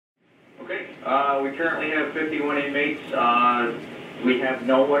Okay, we currently have 51 inmates. We have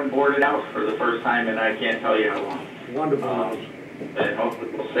no one boarded out for the first time, and I can't tell you how long. Wonderful. And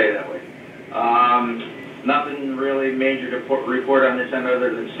hopefully we'll stay that way. Nothing really major to report on this end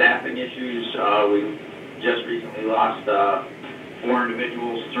other than staffing issues. We just recently lost 4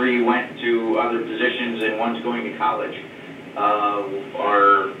 individuals. 3 went to other positions, and 1's going to college.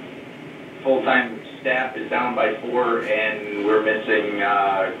 Our full-time staff is down by 4, and we're missing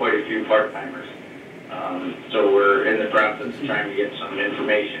quite a few part-timers. So we're in the process of trying to get some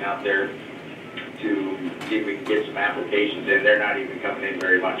information out there to see if we can get some applications in. They're not even coming in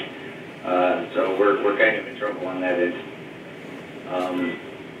very much. So we're kind of in trouble on that end.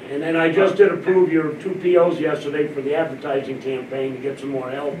 And then I just did approve your 2 POs yesterday for the advertising campaign to get some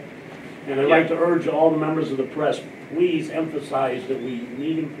more help. And I'd like to urge all the members of the press, please emphasize that we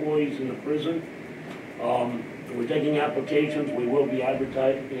need employees in the prison. We're taking applications. We will be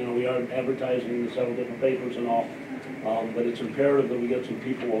advertising, we are advertising in several different papers and all. But it's imperative that we get some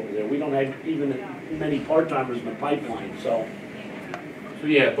people over there. We don't have even many part-timers in the pipeline, so. So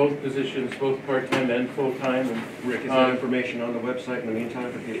yeah, both positions, both part-time and full-time. And Rick, is there information on the website in the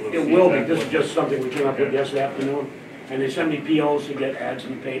meantime for people to see? It will be. This is just something we came up with yesterday afternoon. And they sent me POs to get ads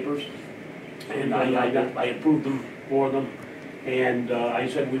in the papers. And I approved them for them. And I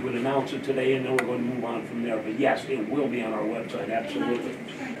said we would announce it today, and then we're going to move on from there. But yes, it will be on our website, absolutely.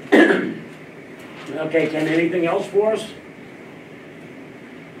 Okay, Ken, anything else for us?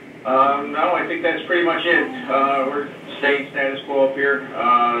 No, I think that's pretty much it. We're staying status quo up here.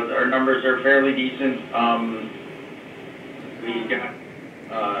 Our numbers are fairly decent. We got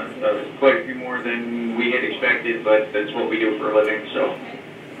quite a few more than we had expected, but that's what we do for a living. So.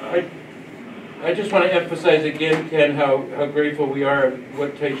 I just want to emphasize again, Ken, how grateful we are of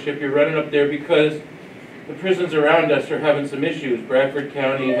what tight ship you're running up there, because the prisons around us are having some issues. Bradford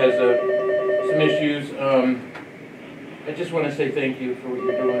County has some issues. I just want to say thank you for what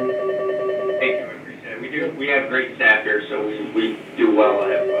you're doing. Thank you, I appreciate it. We have great staff here, so we do well. I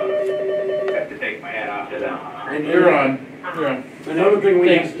have to take my hat off to them. And you're on. You're on. Another thing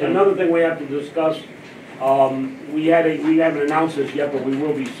we have to discuss. We haven't announced this yet, but we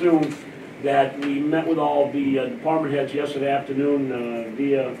will be soon. That we met with all the department heads yesterday afternoon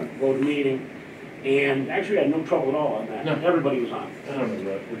via vote meeting, and actually I had no trouble at all on that. No. Everybody was on. I don't know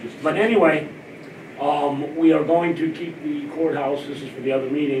that. We're just. But anyway, we are going to keep the courthouse. This is for the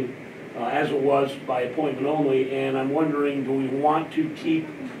other meeting, as it was by appointment only. And I'm wondering, do we want to keep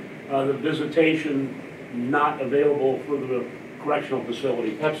the visitation not available for the correctional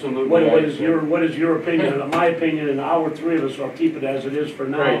facility? Absolutely. What is your opinion? And my opinion, and our 3 of us, I'll keep it as it is for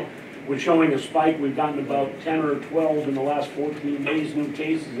now. Right. We're showing a spike. We've gotten about 10 or 12 in the last 14 days, new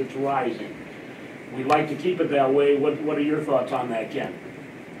cases. It's rising. We'd like to keep it that way. What are your thoughts on that, Ken?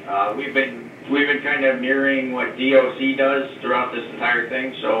 We've been kind of mirroring what DOC does throughout this entire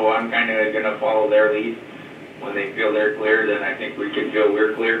thing, so I'm kind of going to follow their lead. When they feel they're clear, then I think we can feel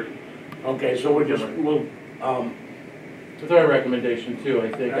we're clear. Okay, so with our recommendation too, I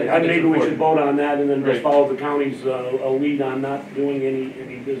think maybe we should vote on that and then just Right. follow the county's lead on not doing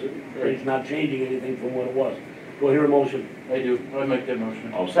any visit, right. Not changing anything from what it was. Do I hear a motion? I do. I make that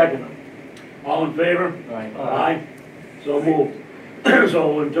motion. I'll second. All in favor? Aye. Aye. So moved.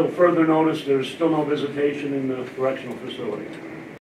 So until further notice, there's still no visitation in the correctional facility.